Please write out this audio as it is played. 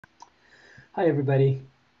Hi everybody,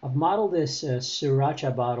 I've modeled this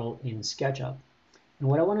sriracha bottle in SketchUp, and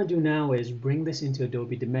what I want to do now is bring this into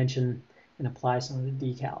Adobe Dimension and apply some of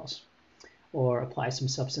the decals or apply some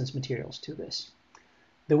substance materials to this.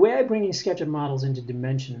 The way I bring SketchUp models into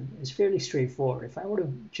Dimension is fairly straightforward. If I were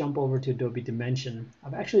to jump over to Adobe Dimension,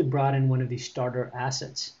 I've actually brought in one of these starter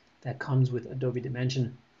assets that comes with Adobe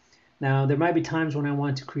Dimension. Now there might be times when I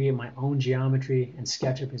want to create my own geometry, and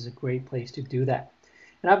SketchUp is a great place to do that.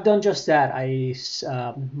 And I've done just that. I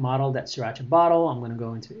modeled that sriracha bottle. I'm going to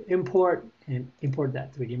go into import and import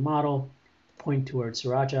that 3D model, point towards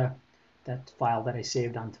sriracha, that file that I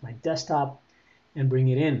saved onto my desktop, and bring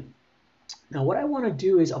it in. Now what I want to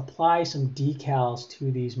do is apply some decals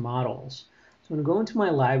to these models. So I'm going to go into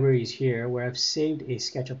my libraries here where I've saved a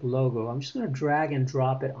SketchUp logo. I'm just going to drag and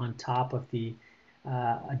drop it on top of the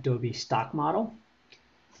Adobe stock model.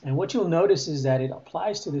 And what you'll notice is that it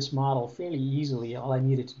applies to this model fairly easily. All I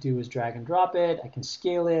needed to do is drag and drop it. I can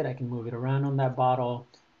scale it. I can move it around on that bottle,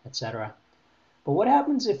 etc. But what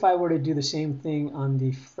happens if I were to do the same thing on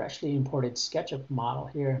the freshly imported SketchUp model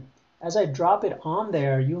here? As I drop it on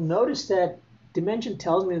there, you'll notice that Dimension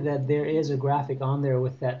tells me that there is a graphic on there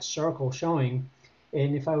with that circle showing.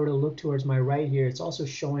 And if I were to look towards my right here, it's also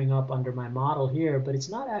showing up under my model here, but it's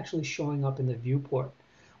not actually showing up in the viewport.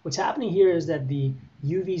 What's happening here is that the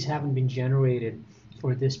UVs haven't been generated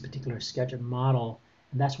for this particular SketchUp model,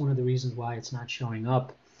 and that's one of the reasons why it's not showing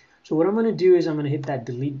up. So what I'm going to do is I'm going to hit that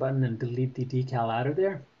delete button and delete the decal out of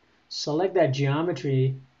there. Select that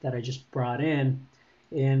geometry that I just brought in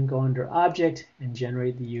and go under Object and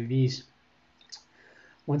generate the UVs.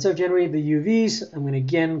 Once I've generated the UVs, I'm going to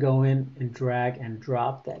again go in and drag and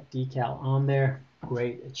drop that decal on there.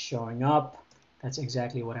 Great, it's showing up. That's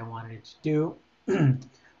exactly what I wanted it to do.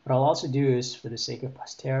 What I'll also do is, for the sake of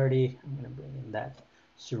posterity, I'm going to bring in that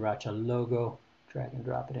sriracha logo, drag and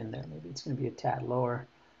drop it in there. Maybe it's going to be a tad lower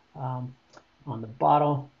on the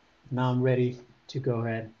bottle. Now I'm ready to go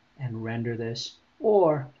ahead and render this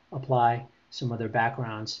or apply some other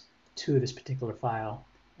backgrounds to this particular file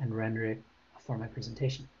and render it for my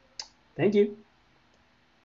presentation. Thank you.